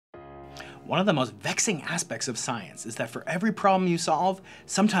One of the most vexing aspects of science is that for every problem you solve,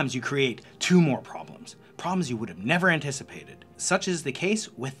 sometimes you create two more problems you would have never anticipated. Such is the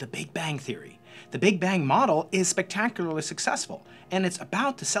case with the Big Bang Theory. The Big Bang model is spectacularly successful, and it's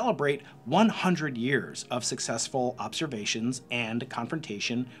about to celebrate 100 years of successful observations and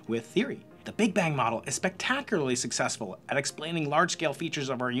confrontation with theory. The Big Bang model is spectacularly successful at explaining large-scale features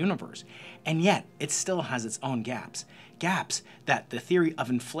of our universe, and yet it still has its own gaps that the theory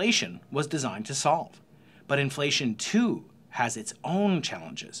of inflation was designed to solve. But inflation too has its own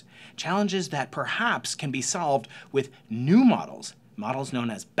challenges that perhaps can be solved with new models known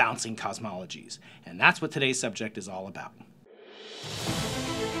as bouncing cosmologies. And that's what today's subject is all about.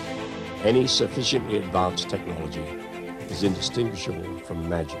 Any sufficiently advanced technology is indistinguishable from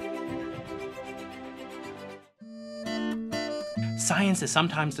magic. Science is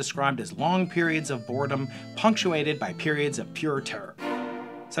sometimes described as long periods of boredom punctuated by periods of pure terror.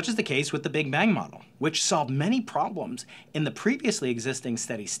 Such is the case with the Big Bang model, which solved many problems in the previously existing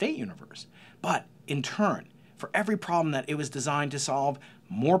steady-state universe. But in turn, for every problem that it was designed to solve,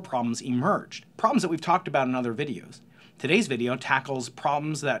 more problems emerged. Problems that we've talked about in other videos. Today's video tackles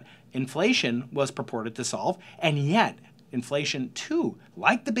problems that inflation was purported to solve, and yet inflation too,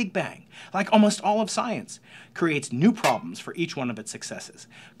 like the Big Bang, like almost all of science, creates new problems for each one of its successes.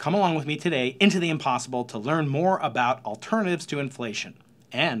 Come along with me today into the impossible to learn more about alternatives to inflation.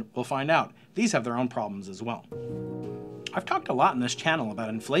 And we'll find out these have their own problems as well. I've talked a lot in this channel about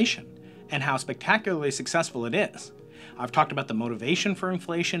inflation and how spectacularly successful it is. I've talked about the motivation for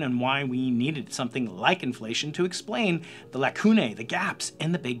inflation and why we needed something like inflation to explain the lacunae, the gaps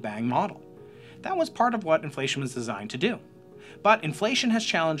in the Big Bang model. That was part of what inflation was designed to do. But inflation has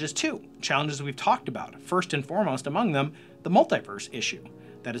challenges too, challenges we've talked about. First and foremost among them, the multiverse issue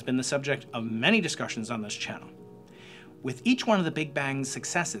that has been the subject of many discussions on this channel. With each one of the Big Bang's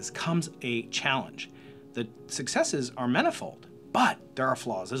successes comes a challenge. The successes are manifold, but there are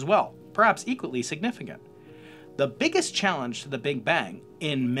flaws as well, perhaps equally significant. The biggest challenge to the Big Bang,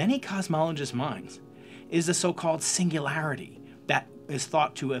 in many cosmologists' minds, is the so-called singularity that is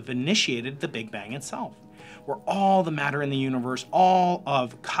thought to have initiated the Big Bang itself, where all the matter in the universe, all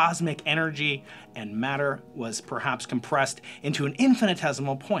of cosmic energy and matter was perhaps compressed into an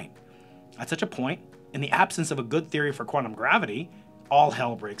infinitesimal point. At such a point, in the absence of a good theory for quantum gravity, all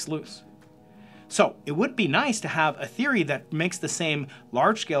hell breaks loose. So it would be nice to have a theory that makes the same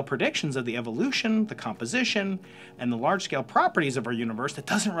large-scale predictions of the evolution, the composition, and the large-scale properties of our universe that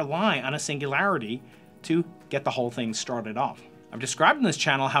doesn't rely on a singularity to get the whole thing started off. I've described in this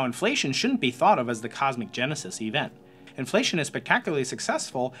channel how inflation shouldn't be thought of as the cosmic genesis event. Inflation is spectacularly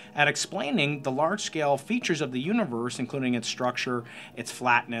successful at explaining the large-scale features of the universe, including its structure, its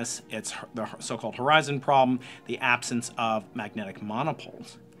flatness, the so-called horizon problem, the absence of magnetic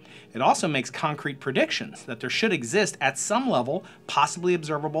monopoles. It also makes concrete predictions that there should exist at some level, possibly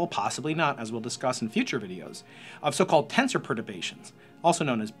observable, possibly not, as we'll discuss in future videos, of so-called tensor perturbations, also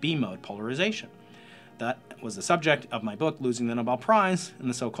known as B-mode polarization. That was the subject of my book, Losing the Nobel Prize, and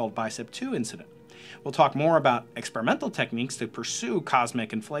the so-called Bicep 2 incident. We'll talk more about experimental techniques to pursue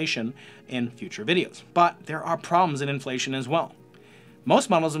cosmic inflation in future videos. But there are problems in inflation as well. Most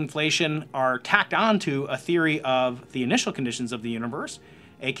models of inflation are tacked onto a theory of the initial conditions of the universe,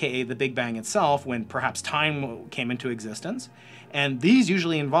 aka the Big Bang itself, when perhaps time came into existence, and these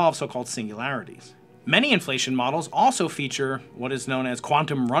usually involve so-called singularities. Many inflation models also feature what is known as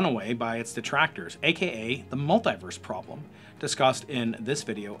quantum runaway by its detractors, aka the multiverse problem, discussed in this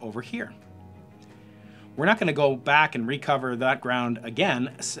video over here. We're not going to go back and recover that ground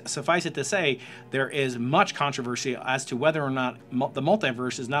again. Suffice it to say, there is much controversy as to whether or not the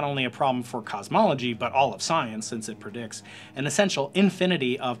multiverse is not only a problem for cosmology, but all of science, since it predicts an essential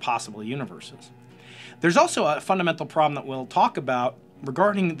infinity of possible universes. There's also a fundamental problem that we'll talk about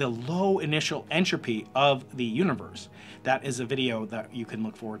regarding the low initial entropy of the universe. That is a video that you can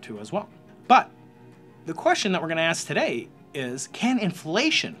look forward to as well. But the question that we're going to ask today is, can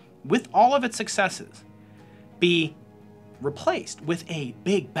inflation, with all of its successes, be replaced with a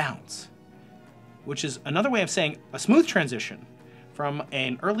big bounce, which is another way of saying a smooth transition from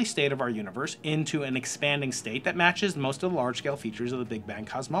an early state of our universe into an expanding state that matches most of the large-scale features of the Big Bang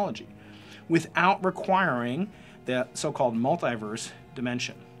cosmology, without requiring the so-called multiverse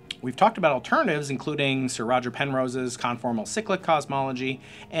dimension. We've talked about alternatives, including Sir Roger Penrose's conformal cyclic cosmology,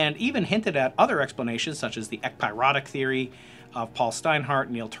 and even hinted at other explanations such as the ekpyrotic theory, of Paul Steinhardt,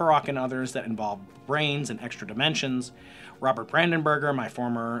 Neil Turok, and others that involve brains and extra dimensions. Robert Brandenberger, my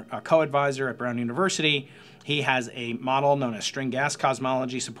former co-advisor at Brown University, he has a model known as string gas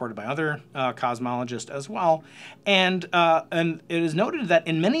cosmology, supported by other cosmologists as well. And it is noted that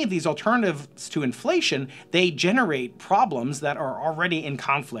in many of these alternatives to inflation, they generate problems that are already in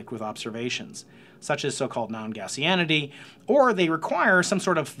conflict with observations, such as so-called non-Gaussianity, or they require some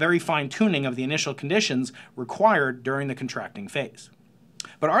sort of very fine tuning of the initial conditions required during the contracting phase.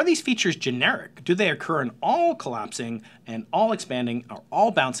 But are these features generic? Do they occur in all collapsing and all expanding or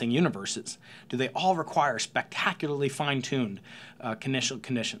all bouncing universes? Do they all require spectacularly fine-tuned initial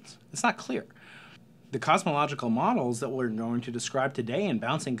conditions? It's not clear. The cosmological models that we're going to describe today in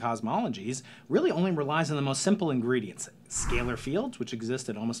bouncing cosmologies really only relies on the most simple ingredients: scalar fields, which exist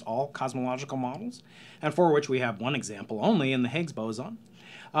in almost all cosmological models, and for which we have one example only in the Higgs boson,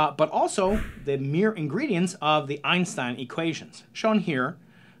 but also the mere ingredients of the Einstein equations. Shown here,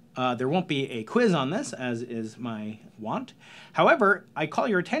 there won't be a quiz on this, as is my wont. However, I call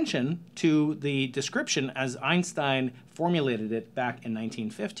your attention to the description as Einstein formulated it back in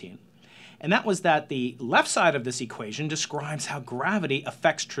 1915. And that was that the left side of this equation describes how gravity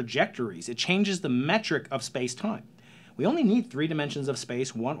affects trajectories. It changes the metric of space-time. We only need 3 dimensions of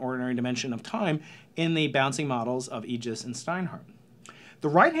space, 1 ordinary dimension of time in the bouncing models of Ijjas and Steinhardt. The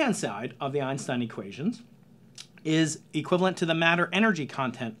right-hand side of the Einstein equations is equivalent to the matter-energy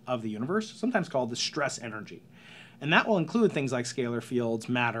content of the universe, sometimes called the stress energy. And that will include things like scalar fields,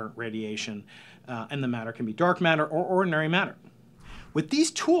 matter, radiation, and the matter can be dark matter or ordinary matter. With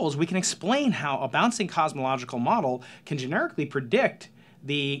these tools, we can explain how a bouncing cosmological model can generically predict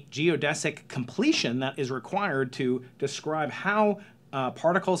the geodesic completion that is required to describe how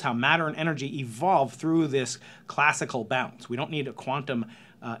particles, how matter and energy evolve through this classical bounce. We don't need a quantum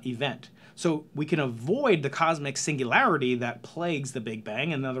event. So we can avoid the cosmic singularity that plagues the Big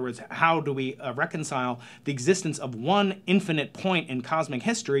Bang. In other words, how do we reconcile the existence of one infinite point in cosmic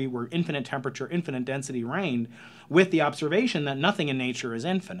history where infinite temperature, infinite density reigned, with the observation that nothing in nature is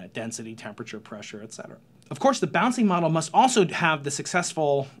infinite: density, temperature, pressure, etc. Of course, the bouncing model must also have the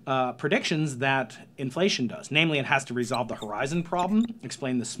successful predictions that inflation does. Namely, it has to resolve the horizon problem,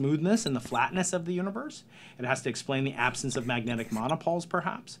 explain the smoothness and the flatness of the universe. It has to explain the absence of magnetic monopoles,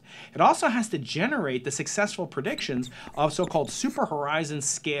 perhaps. It also has to generate the successful predictions of so-called superhorizon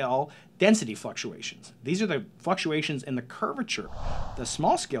scale density fluctuations. These are the fluctuations in the curvature, the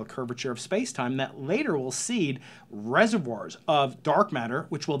small-scale curvature of space-time that later will seed reservoirs of dark matter,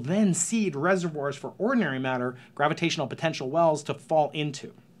 which will then seed reservoirs for ordinary matter, gravitational potential wells to fall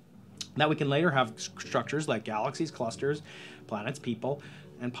into. That we can later have structures like galaxies, clusters, planets, people,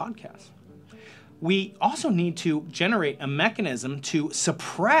 and podcasts. We also need to generate a mechanism to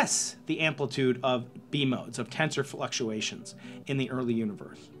suppress the amplitude of B modes, of tensor fluctuations in the early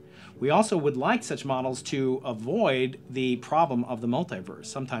universe. We also would like such models to avoid the problem of the multiverse,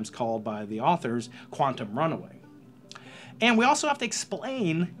 sometimes called by the authors quantum runaway. And we also have to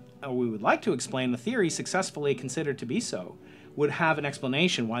explain, or we would like to explain, the theory successfully considered to be so would have an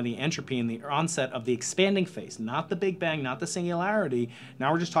explanation why the entropy in the onset of the expanding phase, not the Big Bang, not the singularity,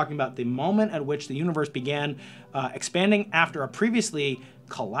 now we're just talking about the moment at which the universe began expanding after a previously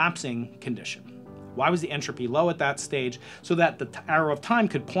collapsing condition. Why was the entropy low at that stage? So that the arrow of time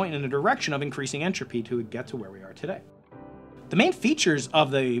could point in a direction of increasing entropy to get to where we are today. The main features of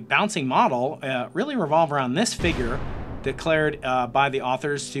the bouncing model really revolve around this figure, declared by the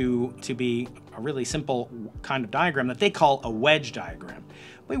authors to be a really simple kind of diagram that they call a wedge diagram.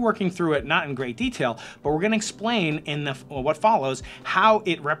 We'll be working through it not in great detail, but we're going to explain in what follows how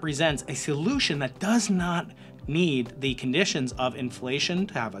it represents a solution that does not need the conditions of inflation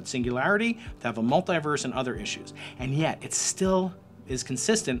to have a singularity, to have a multiverse, and other issues. And yet it still is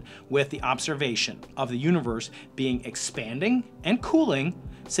consistent with the observation of the universe being expanding and cooling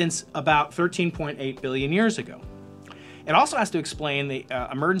since about 13.8 billion years ago. It also has to explain the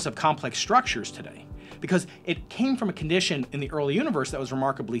emergence of complex structures today, because it came from a condition in the early universe that was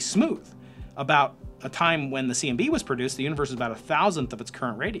remarkably smooth. About a time when the CMB was produced, the universe is about 1,000th of its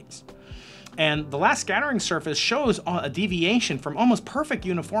current radius. And the last scattering surface shows a deviation from almost perfect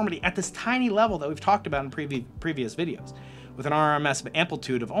uniformity at this tiny level that we've talked about in previous videos, with an RMS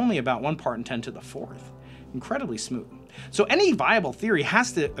amplitude of only about 1 part in 10 to the 4th. Incredibly smooth. So any viable theory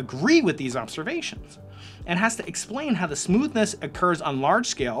has to agree with these observations and has to explain how the smoothness occurs on large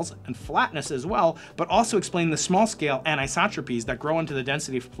scales and flatness as well, but also explain the small scale anisotropies that grow into the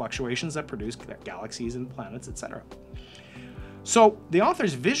density fluctuations that produce galaxies and planets, etc. So the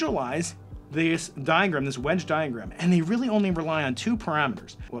authors visualize this diagram, this wedge diagram, and they really only rely on 2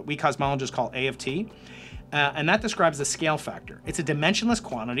 parameters, what we cosmologists call A of t, and that describes the scale factor. It's a dimensionless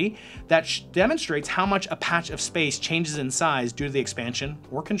quantity that demonstrates how much a patch of space changes in size due to the expansion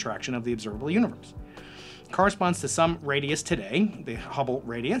or contraction of the observable universe. It corresponds to some radius today, the Hubble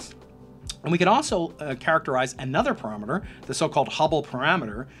radius. And we can also characterize another parameter, the so-called Hubble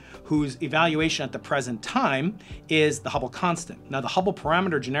parameter, whose evaluation at the present time is the Hubble constant. Now, the Hubble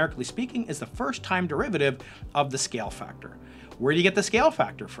parameter, generically speaking, is the first time derivative of the scale factor. Where do you get the scale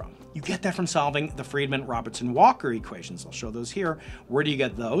factor from? You get that from solving the Friedmann-Robertson-Walker equations. I'll show those here. Where do you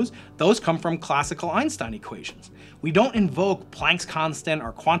get those? Those come from classical Einstein equations. We don't invoke Planck's constant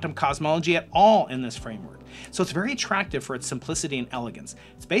or quantum cosmology at all in this framework. So it's very attractive for its simplicity and elegance.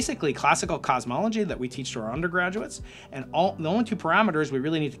 It's basically classical cosmology that we teach to our undergraduates, and the only two parameters we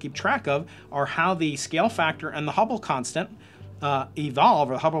really need to keep track of are how the scale factor and the Hubble constant evolve,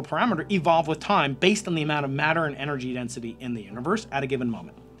 or the Hubble parameter evolve with time based on the amount of matter and energy density in the universe at a given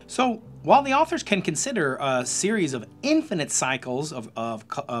moment. So while the authors can consider a series of infinite cycles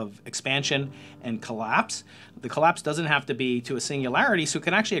of expansion and collapse, the collapse doesn't have to be to a singularity, so it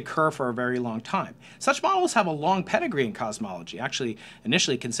can actually occur for a very long time. Such models have a long pedigree in cosmology, actually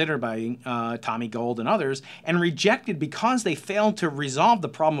initially considered by Tommy Gold and others, and rejected because they failed to resolve the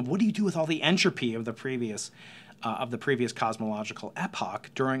problem of what do you do with all the entropy of the previous cosmological epoch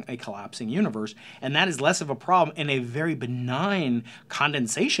during a collapsing universe, and that is less of a problem in a very benign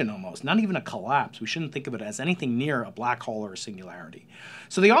condensation almost, not even a collapse. We shouldn't think of it as anything near a black hole or a singularity.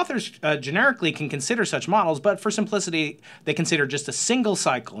 So the authors generically can consider such models, but for simplicity, they consider just a single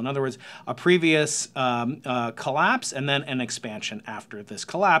cycle. In other words, a previous collapse and then an expansion after this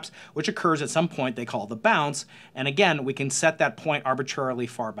collapse, which occurs at some point they call the bounce, and again, we can set that point arbitrarily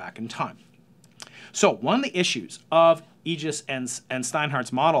far back in time. So one of the issues of Ijjas and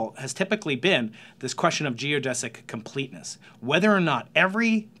Steinhardt's model has typically been this question of geodesic completeness, whether or not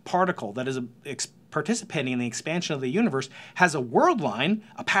every particle that is participating in the expansion of the universe has a world line,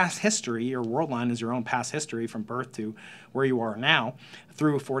 a past history. Your world line is your own past history from birth to where you are now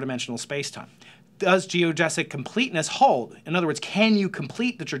through four-dimensional space-time. Does geodesic completeness hold? In other words, can you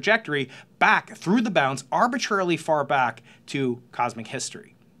complete the trajectory back through the bounce arbitrarily far back to cosmic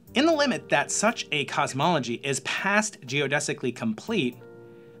history? In the limit that such a cosmology is past geodesically complete,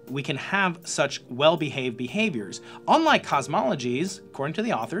 we can have such well-behaved behaviors, unlike cosmologies, according to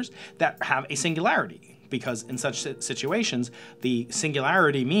the authors, that have a singularity, because in such situations, the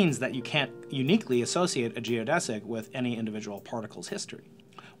singularity means that you can't uniquely associate a geodesic with any individual particle's history.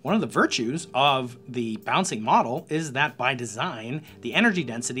 One of the virtues of the bouncing model is that by design, the energy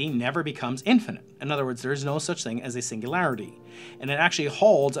density never becomes infinite. In other words, there is no such thing as a singularity. And it actually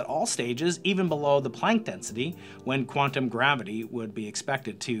holds at all stages, even below the Planck density, when quantum gravity would be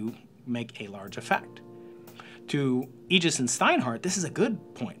expected to make a large effect. To Ijjas and Steinhardt, this is a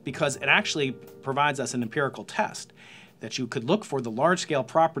good point because it actually provides us an empirical test that you could look for the large-scale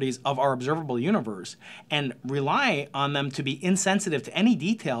properties of our observable universe and rely on them to be insensitive to any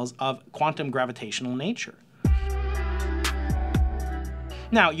details of quantum gravitational nature.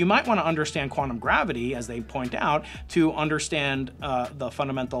 Now, you might want to understand quantum gravity, as they point out, to understand the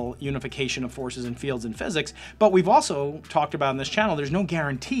fundamental unification of forces and fields in physics, but we've also talked about in this channel, there's no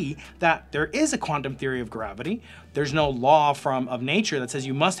guarantee that there is a quantum theory of gravity. There's no law of nature that says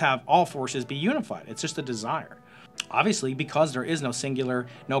you must have all forces be unified. It's just a desire. Obviously, because there is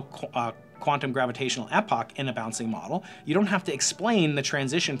no quantum gravitational epoch in a bouncing model, you don't have to explain the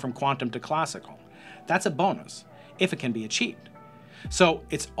transition from quantum to classical. That's a bonus, if it can be achieved. So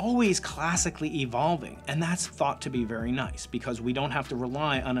it's always classically evolving, and that's thought to be very nice because we don't have to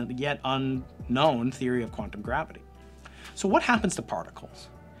rely on a yet unknown theory of quantum gravity. So what happens to particles?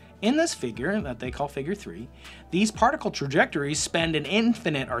 In this figure, that they call figure 3, these particle trajectories spend an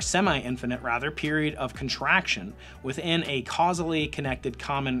infinite, or semi-infinite rather, period of contraction within a causally connected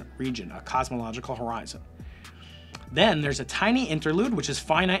common region, a cosmological horizon. Then there's a tiny interlude which is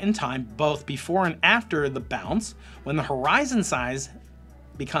finite in time, both before and after the bounce, when the horizon size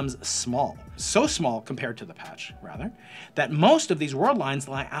becomes small. So small compared to the patch, rather, that most of these world lines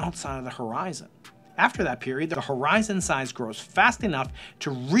lie outside of the horizon. After that period, the horizon size grows fast enough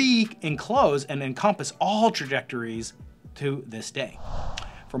to re-enclose and encompass all trajectories to this day.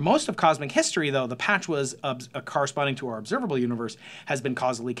 For most of cosmic history, though, the patch was corresponding to our observable universe has been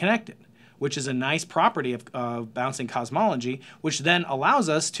causally connected, which is a nice property of bouncing cosmology, which then allows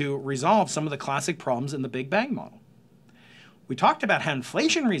us to resolve some of the classic problems in the Big Bang model. We talked about how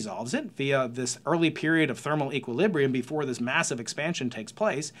inflation resolves it via this early period of thermal equilibrium before this massive expansion takes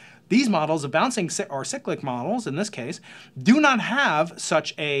place. These models of bouncing, or cyclic models in this case, do not have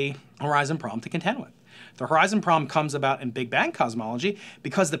such a horizon problem to contend with. The horizon problem comes about in Big Bang cosmology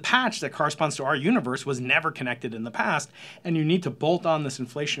because the patch that corresponds to our universe was never connected in the past, and you need to bolt on this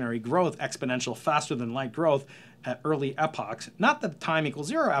inflationary growth, exponential faster than light growth, at early epochs. Not the time equals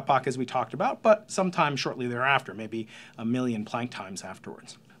zero epoch as we talked about, but sometime shortly thereafter, maybe a million Planck times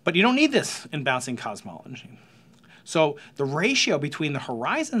afterwards. But you don't need this in bouncing cosmology. So the ratio between the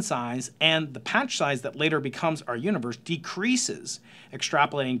horizon size and the patch size that later becomes our universe decreases,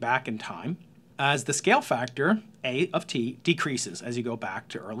 extrapolating back in time, as the scale factor, A of t, decreases as you go back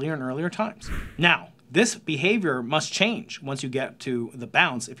to earlier and earlier times. Now, this behavior must change once you get to the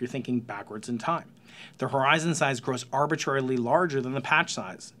bounce if you're thinking backwards in time. The horizon size grows arbitrarily larger than the patch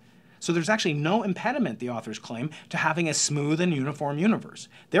size. So there's actually no impediment, the authors claim, to having a smooth and uniform universe.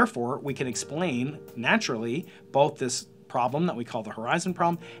 Therefore, we can explain naturally both this problem that we call the horizon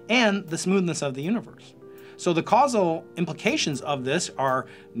problem and the smoothness of the universe. So the causal implications of this are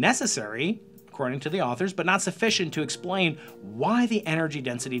necessary, according to the authors, but not sufficient to explain why the energy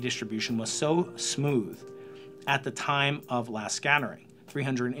density distribution was so smooth at the time of last scattering.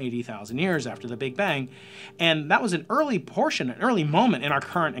 380,000 years after the Big Bang, and that was an early portion, an early moment in our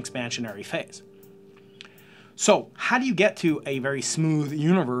current expansionary phase. So how do you get to a very smooth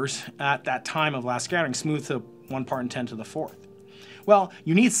universe at that time of last scattering, smooth to 1 part in 10 to the 4th? Well,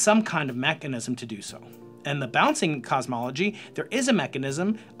 you need some kind of mechanism to do so. In the bouncing cosmology, there is a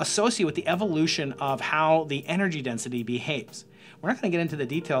mechanism associated with the evolution of how the energy density behaves. We're not going to get into the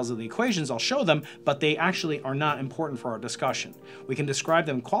details of the equations, I'll show them, but they actually are not important for our discussion. We can describe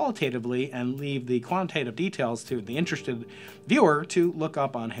them qualitatively and leave the quantitative details to the interested viewer to look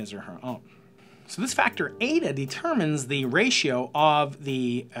up on his or her own. So this factor eta determines the ratio of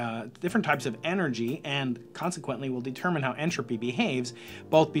the different types of energy and consequently will determine how entropy behaves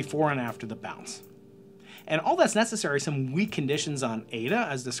both before and after the bounce. And all that's necessary is some weak conditions on eta,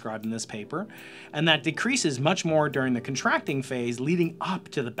 as described in this paper, and that decreases much more during the contracting phase leading up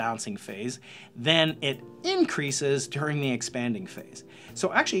to the bouncing phase than it increases during the expanding phase.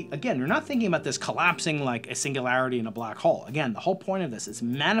 So actually, again, you're not thinking about this collapsing like a singularity in a black hole. Again, the whole point of this is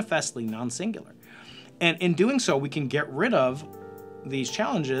manifestly non-singular. And in doing so, we can get rid of these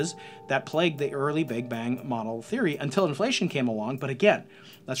challenges that plagued the early Big Bang model theory until inflation came along. But again,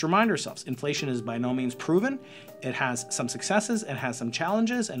 let's remind ourselves, inflation is by no means proven. It has some successes, it has some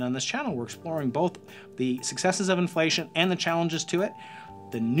challenges, and on this channel we're exploring both the successes of inflation and the challenges to it,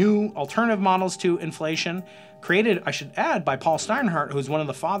 the new alternative models to inflation, created, I should add, by Paul Steinhardt, who's one of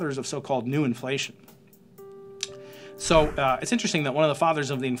the fathers of so-called new inflation. So it's interesting that one of the fathers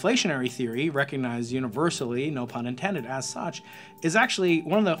of the inflationary theory, recognized universally, no pun intended, as such, is actually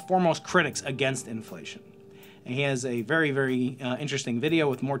one of the foremost critics against inflation. And he has a very, very interesting video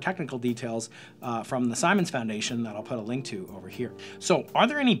with more technical details from the Simons Foundation that I'll put a link to over here. So are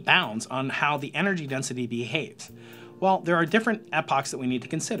there any bounds on how the energy density behaves? Well, there are different epochs that we need to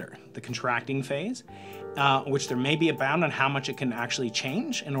consider. The contracting phase, which there may be a bound on how much it can actually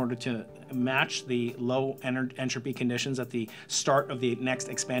change in order to match the low entropy conditions at the start of the next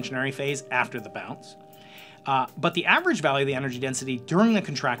expansionary phase after the bounce. But the average value of the energy density during the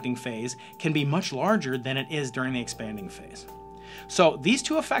contracting phase can be much larger than it is during the expanding phase. So these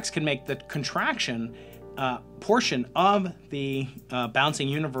two effects can make the contraction portion of the bouncing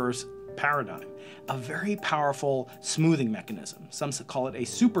universe paradigm a very powerful smoothing mechanism. Some call it a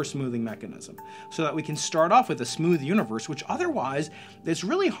super smoothing mechanism, so that we can start off with a smooth universe, which otherwise it's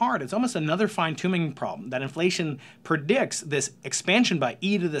really hard. It's almost another fine-tuning problem that inflation predicts this expansion by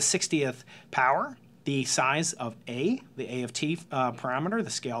e to the 60th power, the size of A, the A of t parameter,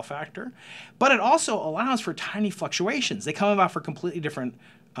 the scale factor, but it also allows for tiny fluctuations. They come about for completely different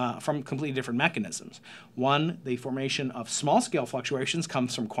mechanisms. One, the formation of small-scale fluctuations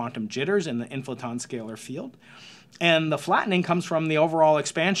comes from quantum jitters in the inflaton scalar field, and the flattening comes from the overall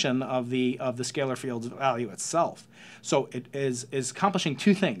expansion of the scalar field's value itself. So it is accomplishing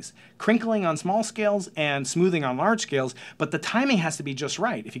two things: crinkling on small scales and smoothing on large scales, but the timing has to be just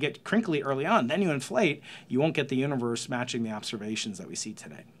right. If you get crinkly early on, then you inflate, you won't get the universe matching the observations that we see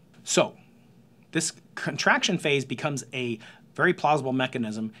today. So this contraction phase becomes a very plausible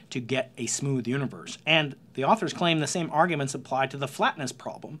mechanism to get a smooth universe. And the authors claim the same arguments apply to the flatness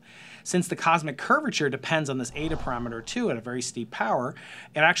problem. Since the cosmic curvature depends on this eta parameter too at a very steep power,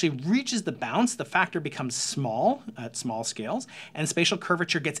 it actually reaches the bounce, the factor becomes small at small scales, and spatial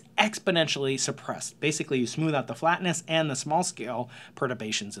curvature gets exponentially suppressed. Basically, you smooth out the flatness and the small scale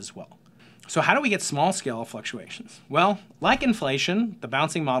perturbations as well. So how do we get small scale fluctuations? Well, like inflation, the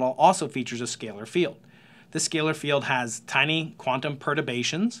bouncing model also features a scalar field. the scalar field has tiny quantum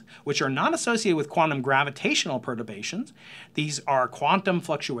perturbations, which are not associated with quantum gravitational perturbations. These are quantum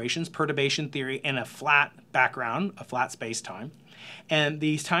fluctuations, perturbation theory in a flat background, a flat space-time. And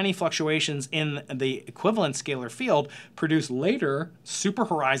these tiny fluctuations in the equivalent scalar field produce later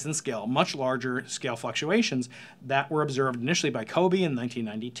super-horizon scale, much larger scale fluctuations that were observed initially by Kobe in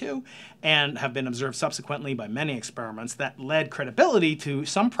 1992 and have been observed subsequently by many experiments that led credibility to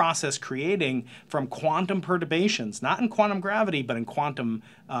some process creating from quantum perturbations, not in quantum gravity, but in quantum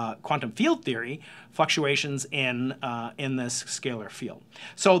field theory, fluctuations in this scalar field.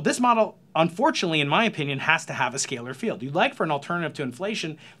 So this model, unfortunately, in my opinion, has to have a scalar field. You'd like for an alternative to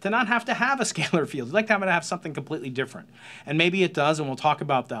inflation to not have to have a scalar field. You'd like to have something completely different. And maybe it does, and we'll talk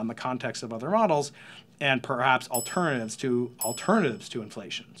about that in the context of other models, and perhaps alternatives to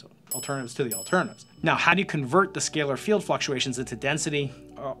inflation. So alternatives to the alternatives. Now, how do you convert the scalar field fluctuations into density,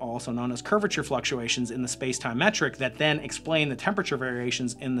 also known as curvature fluctuations in the space-time metric that then explain the temperature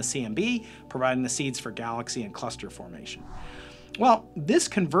variations in the CMB, providing the seeds for galaxy and cluster formation? Well, this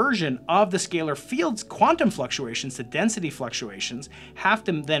conversion of the scalar field's quantum fluctuations to density fluctuations have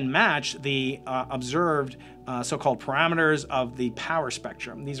to then match the observed so-called parameters of the power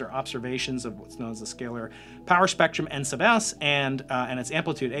spectrum. These are observations of what's known as the scalar power spectrum n sub s and its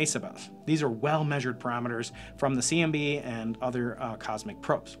amplitude a sub s. These are well-measured parameters from the CMB and other cosmic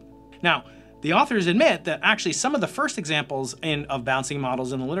probes. Now, the authors admit that actually some of the first examples of bouncing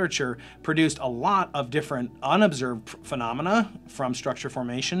models in the literature produced a lot of different unobserved phenomena from structure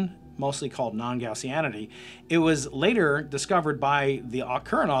formation, mostly called non-Gaussianity. It was later discovered by the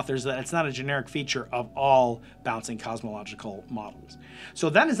current authors that it's not a generic feature of all bouncing cosmological models.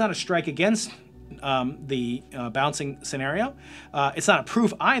 So that is not a strike against the bouncing scenario. It's not a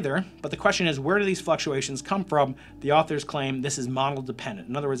proof either, but the question is, where do these fluctuations come from? The authors claim this is model dependent.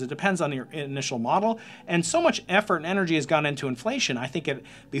 In other words, it depends on your initial model, and so much effort and energy has gone into inflation. I think it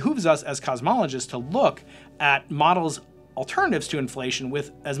behooves us as cosmologists to look at models alternatives to inflation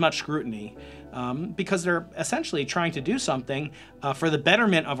with as much scrutiny because they're essentially trying to do something for the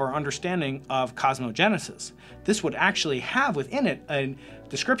betterment of our understanding of cosmogenesis. This would actually have within it a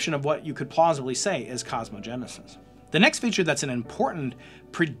description of what you could plausibly say is cosmogenesis. The next feature that's an important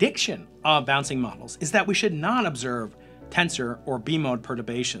prediction of bouncing models is that we should not observe tensor or B-mode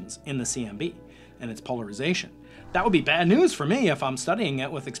perturbations in the CMB and its polarization. That would be bad news for me if I'm studying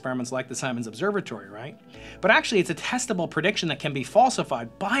it with experiments like the Simons Observatory, right? But actually, it's a testable prediction that can be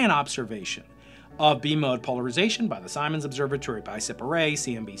falsified by an observation of B-mode polarization by the Simons Observatory BICIP array,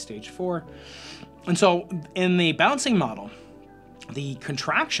 CMB stage 4. And so in the bouncing model, the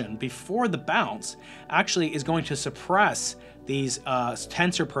contraction before the bounce actually is going to suppress these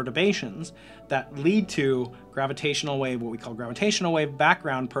tensor perturbations that lead to gravitational wave, what we call gravitational wave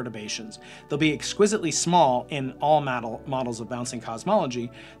background perturbations. They'll be exquisitely small in all models of bouncing cosmology.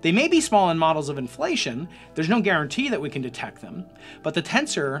 They may be small in models of inflation. There's no guarantee that we can detect them. But the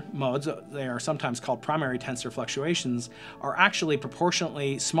tensor modes, they are sometimes called primary tensor fluctuations, are actually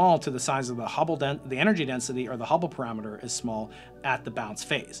proportionately small to the size of the Hubble, the energy density or the Hubble parameter is small at the bounce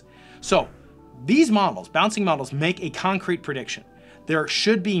phase. So these models, bouncing models, make a concrete prediction. There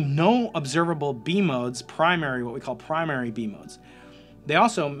should be no observable B-modes, what we call primary B-modes. They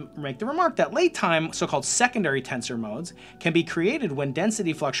also make the remark that late-time, so-called secondary tensor modes can be created when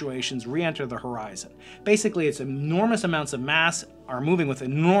density fluctuations re-enter the horizon. Basically, it's enormous amounts of mass are moving with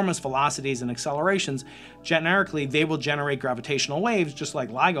enormous velocities and accelerations. Generically, they will generate gravitational waves, just like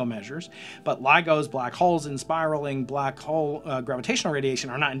LIGO measures. But LIGOs, black holes, and spiraling black hole gravitational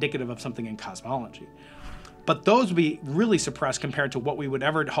radiation are not indicative of something in cosmology. But those would be really suppressed compared to what we would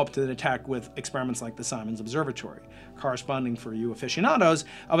ever hope to detect with experiments like the Simons Observatory, corresponding for you aficionados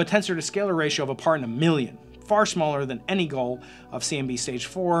of a tensor to scalar ratio of a part in a million, far smaller than any goal of CMB stage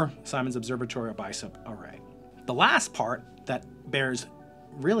 4, Simons Observatory, or BICIP array. The last part that bears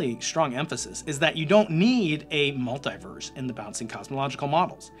really strong emphasis is that you don't need a multiverse in the bouncing cosmological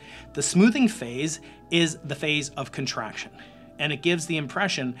models. The smoothing phase is the phase of contraction. And it gives the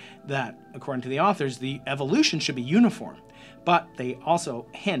impression that, according to the authors, the evolution should be uniform. But they also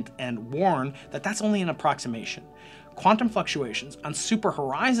hint and warn that that's only an approximation. Quantum fluctuations on super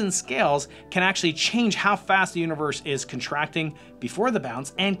horizon scales can actually change how fast the universe is contracting before the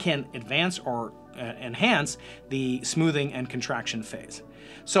bounce and can advance or enhance the smoothing and contraction phase.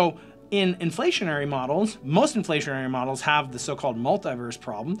 So in inflationary models, most inflationary models have the so-called multiverse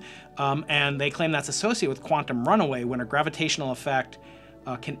problem, and they claim that's associated with quantum runaway when a gravitational effect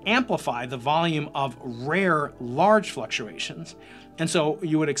can amplify the volume of rare large fluctuations. And so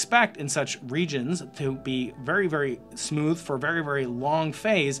you would expect in such regions to be very, very smooth for a very, very long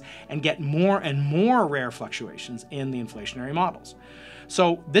phase and get more and more rare fluctuations in the inflationary models.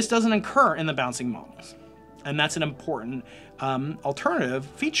 So this doesn't occur in the bouncing models. And that's an important alternative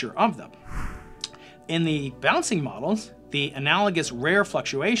feature of them. In the bouncing models, the analogous rare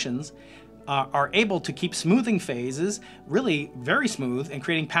fluctuations are able to keep smoothing phases really very smooth and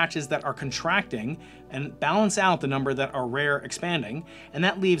creating patches that are contracting and balance out the number that are rare expanding. And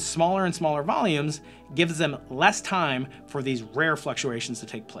that leaves smaller and smaller volumes, gives them less time for these rare fluctuations to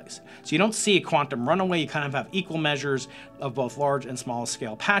take place. So you don't see a quantum runaway, you kind of have equal measures of both large and small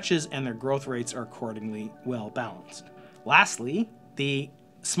scale patches, and their growth rates are accordingly well balanced. Lastly, the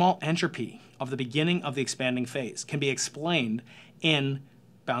small entropy of the beginning of the expanding phase can be explained in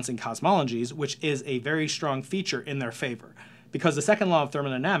bouncing cosmologies, which is a very strong feature in their favor, because the second law of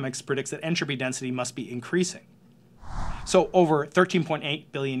thermodynamics predicts that entropy density must be increasing. So over 13.8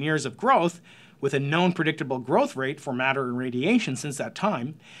 billion years of growth, with a known predictable growth rate for matter and radiation since that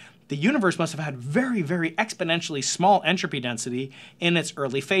time, the universe must have had very, very exponentially small entropy density in its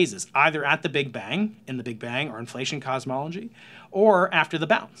early phases, either at the Big Bang, in the Big Bang or inflation cosmology, or after the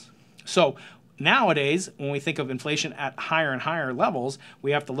bounce. So nowadays, when we think of inflation at higher and higher levels,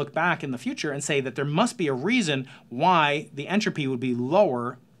 we have to look back in the future and say that there must be a reason why the entropy would be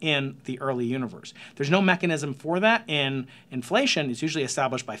lower in the early universe. There's no mechanism for that in inflation. It's usually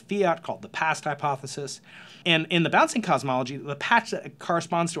established by fiat, called the past hypothesis. And in the bouncing cosmology, the patch that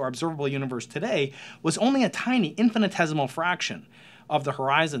corresponds to our observable universe today was only a tiny infinitesimal fraction of the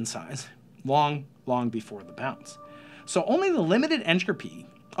horizon size long, long before the bounce. So only the limited entropy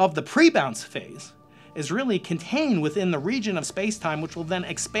of the pre-bounce phase is really contained within the region of space-time, which will then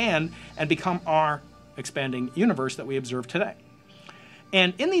expand and become our expanding universe that we observe today.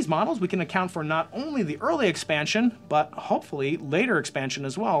 And in these models, we can account for not only the early expansion, but hopefully later expansion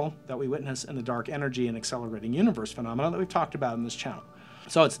as well that we witness in the dark energy and accelerating universe phenomena that we've talked about in this channel.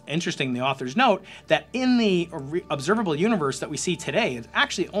 So it's interesting, the authors note that in the observable universe that we see today, it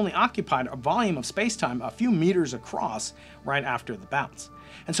actually only occupied a volume of space-time a few meters across right after the bounce.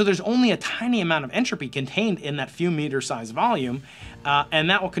 And so there's only a tiny amount of entropy contained in that few meter-sized volume, and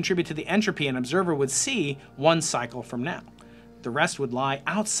that will contribute to the entropy an observer would see one cycle from now. The rest would lie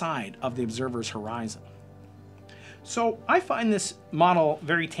outside of the observer's horizon. So I find this model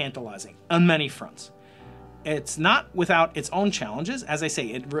very tantalizing on many fronts. It's not without its own challenges. As I say,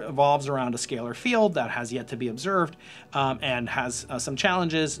 it revolves around a scalar field that has yet to be observed and has some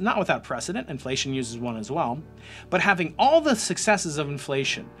challenges, not without precedent. Inflation uses one as well. But having all the successes of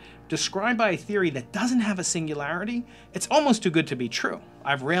inflation described by a theory that doesn't have a singularity, it's almost too good to be true.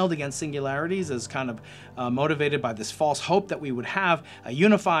 I've railed against singularities as kind of motivated by this false hope that we would have a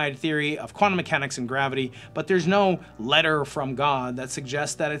unified theory of quantum mechanics and gravity, but there's no letter from God that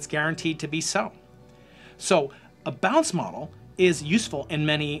suggests that it's guaranteed to be so. So a bounce model is useful in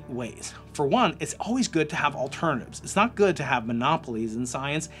many ways. For one, it's always good to have alternatives. It's not good to have monopolies in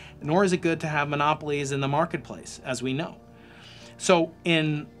science, nor is it good to have monopolies in the marketplace, as we know. So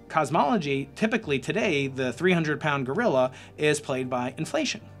in cosmology, typically today, the 300-pound gorilla is played by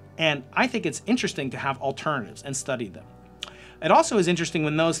inflation. And I think it's interesting to have alternatives and study them. It also is interesting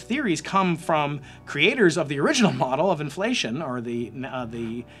when those theories come from creators of the original model of inflation, or the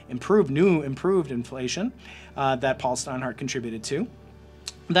new improved inflation that Paul Steinhardt contributed to,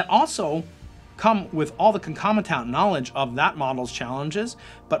 that also come with all the concomitant knowledge of that model's challenges,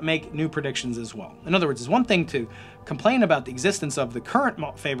 but make new predictions as well. In other words, it's one thing to complain about the existence of the current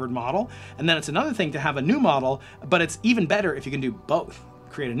favored model, and then it's another thing to have a new model, but it's even better if you can do both.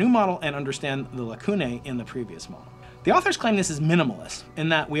 Create a new model and understand the lacunae in the previous model. The authors claim this is minimalist, in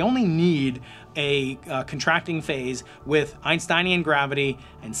that we only need a contracting phase with Einsteinian gravity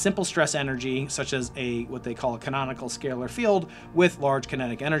and simple stress energy, such as what they call a canonical scalar field with large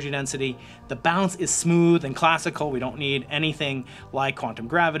kinetic energy density. The bounce is smooth and classical. We don't need anything like quantum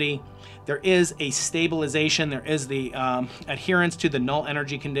gravity. There is a stabilization. There is the adherence to the null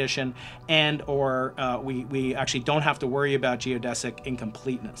energy condition, and we actually don't have to worry about geodesic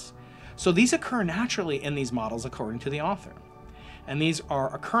incompleteness. So these occur naturally in these models according to the author. And these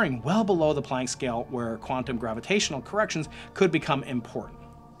are occurring well below the Planck scale, where quantum gravitational corrections could become important.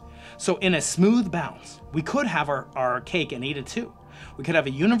 So in a smooth bounce, we could have our cake and eat it too. We could have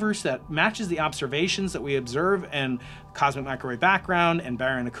a universe that matches the observations that we observe in cosmic microwave background and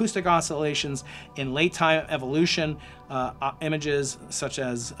baryon acoustic oscillations in late time evolution images such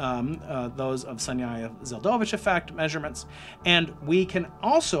as those of Sunyaev-Zeldovich effect measurements. And we can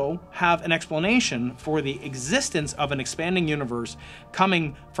also have an explanation for the existence of an expanding universe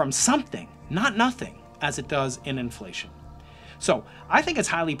coming from something, not nothing, as it does in inflation. So I think it's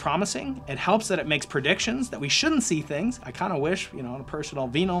highly promising. It helps that it makes predictions that we shouldn't see things. I kind of wish, in a personal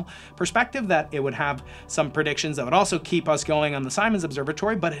venal perspective, that it would have some predictions that would also keep us going on the Simons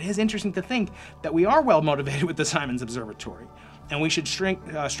Observatory, but it is interesting to think that we are well motivated with the Simons Observatory, and we should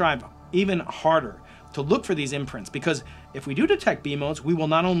strive even harder to look for these imprints, because if we do detect B modes, we will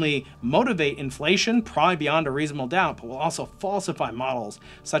not only motivate inflation, probably beyond a reasonable doubt, but we'll also falsify models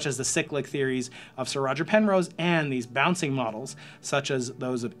such as the cyclic theories of Sir Roger Penrose and these bouncing models such as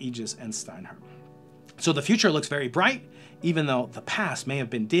those of Ijjas and Steinhardt. So the future looks very bright. Even though the past may have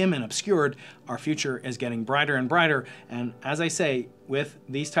been dim and obscured, our future is getting brighter and brighter. And as I say, with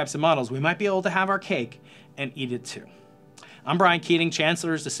these types of models, we might be able to have our cake and eat it too. I'm Brian Keating,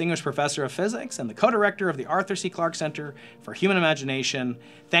 Chancellor's Distinguished Professor of Physics and the co-director of the Arthur C. Clarke Center for Human Imagination,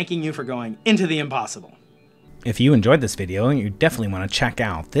 thanking you for going into the impossible. If you enjoyed this video, you definitely want to check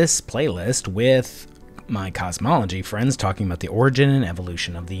out this playlist with my cosmology friends talking about the origin and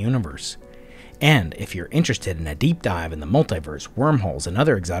evolution of the universe. And if you're interested in a deep dive in the multiverse, wormholes, and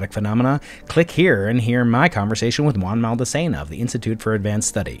other exotic phenomena, click here and hear my conversation with Juan Maldacena of the Institute for Advanced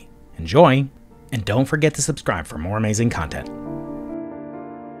Study. Enjoy! And don't forget to subscribe for more amazing content.